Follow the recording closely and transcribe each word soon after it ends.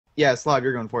Yeah, Slav,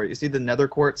 you're going for it. You see the nether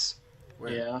quartz?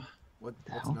 Where? Yeah. What's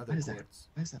Hell, nether quartz?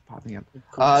 why is that popping up?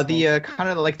 Quartz The kind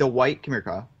of like the white. Come here,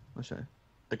 Kyle. I'll show you.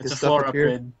 Like It's this a stuff floor up here.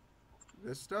 upgrade.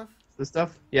 This stuff? This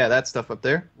stuff? Yeah, that stuff up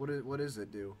there. What does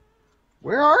it do?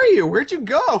 Where are you? Where'd you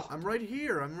go? I'm right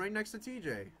here. I'm right next to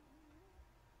TJ.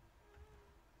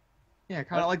 Yeah,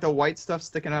 kind of like the white stuff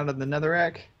sticking out of the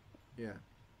netherrack. Yeah.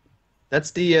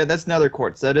 That's nether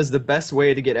quartz. That is the best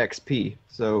way to get XP.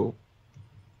 So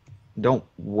don't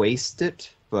waste it,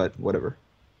 but whatever.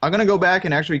 I'm gonna go back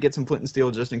and actually get some flint and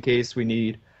steel just in case we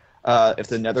need. If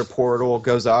the nether portal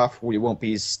goes off, we won't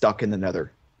be stuck in the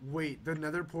nether. Wait, the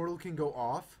nether portal can go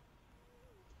off?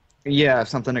 Yeah, if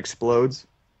something explodes.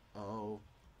 Oh.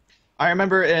 I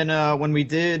remember when I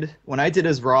did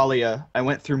Israelia, I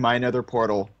went through my nether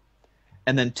portal,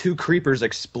 and then 2 creepers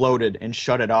exploded and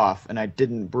shut it off, and I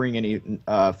didn't bring any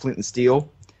flint and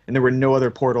steel, and there were no other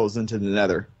portals into the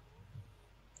nether.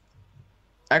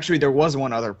 Actually, there was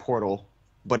one other portal,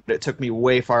 but it took me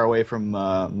way far away from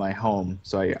my home,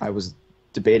 so I was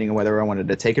debating whether I wanted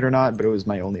to take it or not, but it was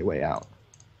my only way out.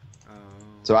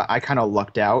 So I kind of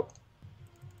lucked out.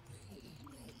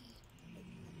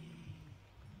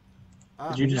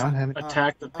 Did you just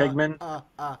attack the pigmen?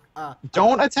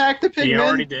 Don't attack the pigmen! You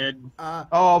already did.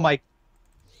 Oh my...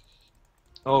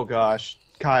 Oh gosh.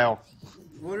 Kyle.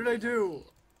 What did I do?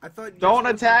 I thought. Don't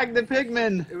attack the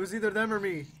pigmen! It was either them or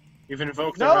me. You've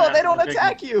invoked No, they don't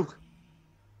attack you!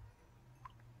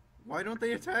 Why don't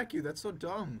they attack you? That's so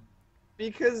dumb.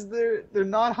 Because they're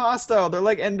not hostile. They're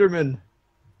like Endermen.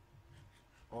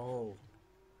 Oh.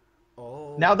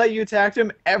 Oh. Now that you attacked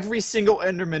him, every single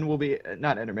Enderman will be...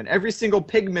 Not Enderman. Every single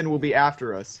pigman will be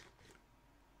after us.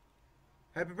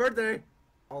 Happy birthday!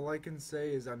 All I can say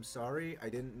is I'm sorry. I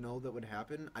didn't know that would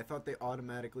happen. I thought they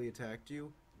automatically attacked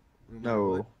you. No.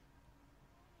 What?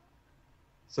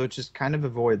 So just kind of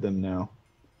avoid them now.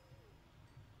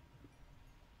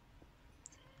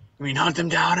 You mean hunt them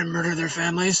down and murder their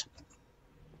families?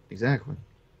 Exactly.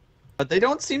 But they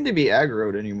don't seem to be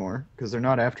aggroed anymore, because they're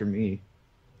not after me.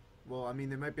 Well, I mean,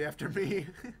 they might be after me.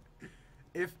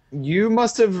 If You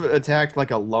must have attacked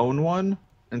like a lone one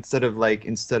instead of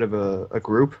a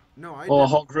group. no, I. Well, a didn't.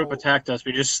 whole group Oh, attacked us.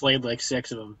 We just slayed like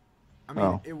 6 of them. I mean,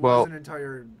 Oh, it was well- an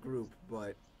entire group,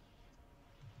 but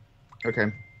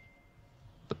Okay.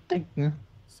 But thank you.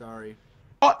 sorry.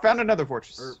 Oh, found another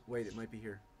fortress. Or wait, it might be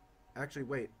here. Actually,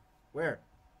 wait. Where?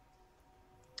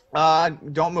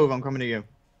 Don't move. I'm coming to you.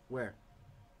 Where?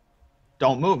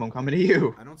 Don't move. I'm coming to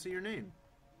you. I don't see your name.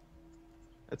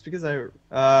 That's because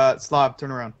Slav,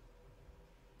 turn around.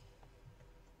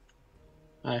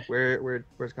 I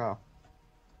Where's Kyle?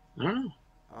 don't know.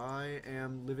 I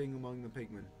am living among the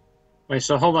pigmen. Wait,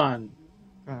 so hold on.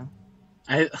 Kyle.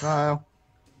 Kyle.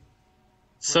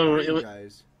 So Where are it you was.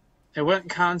 guys? It went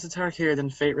Khans to Tarkir, then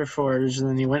Fate Reforged, and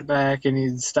then he went back and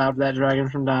he stopped that dragon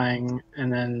from dying,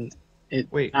 and then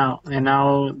now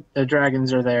the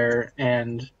dragons are there,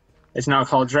 and it's now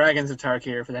called Dragons of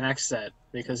Tarkir for the next set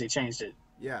because he changed it.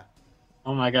 Yeah.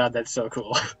 Oh my god, that's so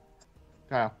cool.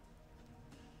 Kyle.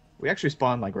 We actually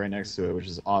spawned like right next to it, which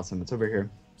is awesome. It's over here.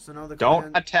 So now the Don't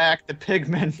clan... attack the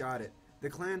pigmen. Got it. The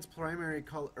clan's primary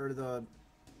color, or the,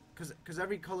 because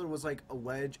every color was like a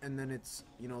wedge, and then it's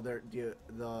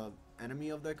the enemy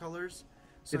of the colors.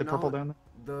 So See the purple now down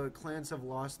there? the clans have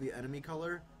lost the enemy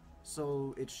color,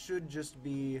 so it should just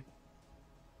be,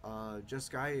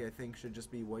 Jeskai I think should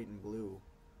just be white and blue,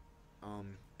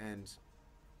 and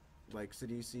like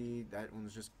Sidisi, that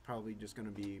one's just probably just gonna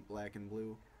be black and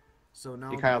blue. So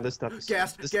now Hey, Kyle, this stuff is...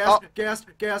 gassed, this,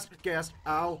 gassed,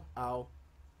 ow, ow.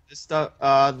 This stuff,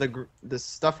 this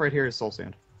stuff right here is soul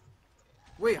sand.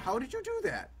 Wait, how did you do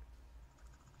that?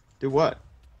 Do what?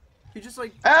 He just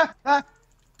like Ah!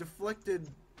 deflected.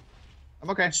 I'm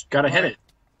okay. Just gotta hit it.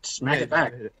 Smack Yeah, it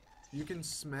back. hit it. You can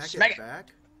smack Smack it it. back.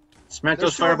 Smack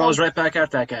There's those 2 of fireballs them. right back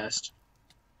at that cast.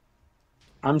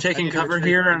 I'm taking need to cover retreat.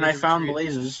 here, I and need I to found retreat.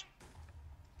 blazes.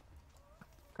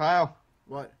 Kyle,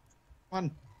 What? come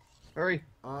on. Hurry.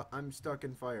 I'm stuck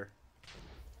in fire.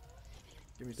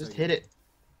 Give me a Just second. hit it.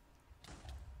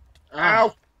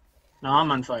 Ow! No, I'm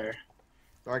on fire.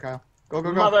 Sorry, Kyle. Go,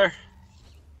 go, go. Mother!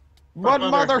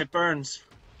 Mother! It burns.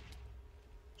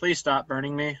 Please stop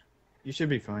burning me. You should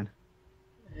be fine.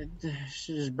 It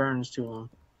just burns too long.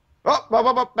 Oh, back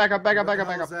up, back up, What back the up, back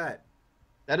hell up. is that?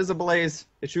 That is a blaze.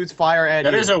 It shoots fire at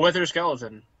That you. is a wither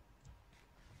skeleton.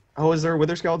 Oh, is there a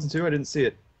wither skeleton too? I didn't see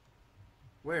it.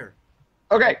 Where?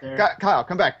 Okay, There. Kyle,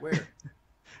 come back. Where?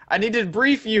 I need to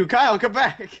brief you. Kyle, come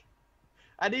back.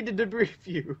 I need to debrief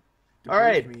you. All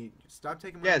right. Me. Stop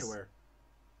taking my Yes. underwear.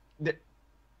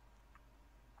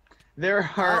 There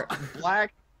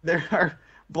are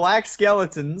black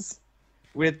skeletons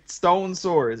with stone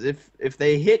swords. If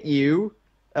they hit you,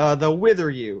 they'll wither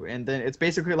you, and then it's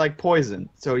basically like poison.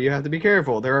 So you have to be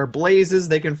careful. There are blazes.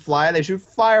 They can fly. They shoot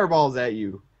fireballs at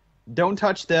you. Don't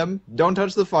touch them. Don't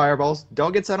touch the fireballs.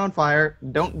 Don't get set on fire.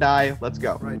 Don't die. Let's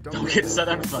go. Right, Don't get set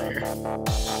on fire.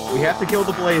 We have to kill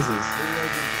the blazes.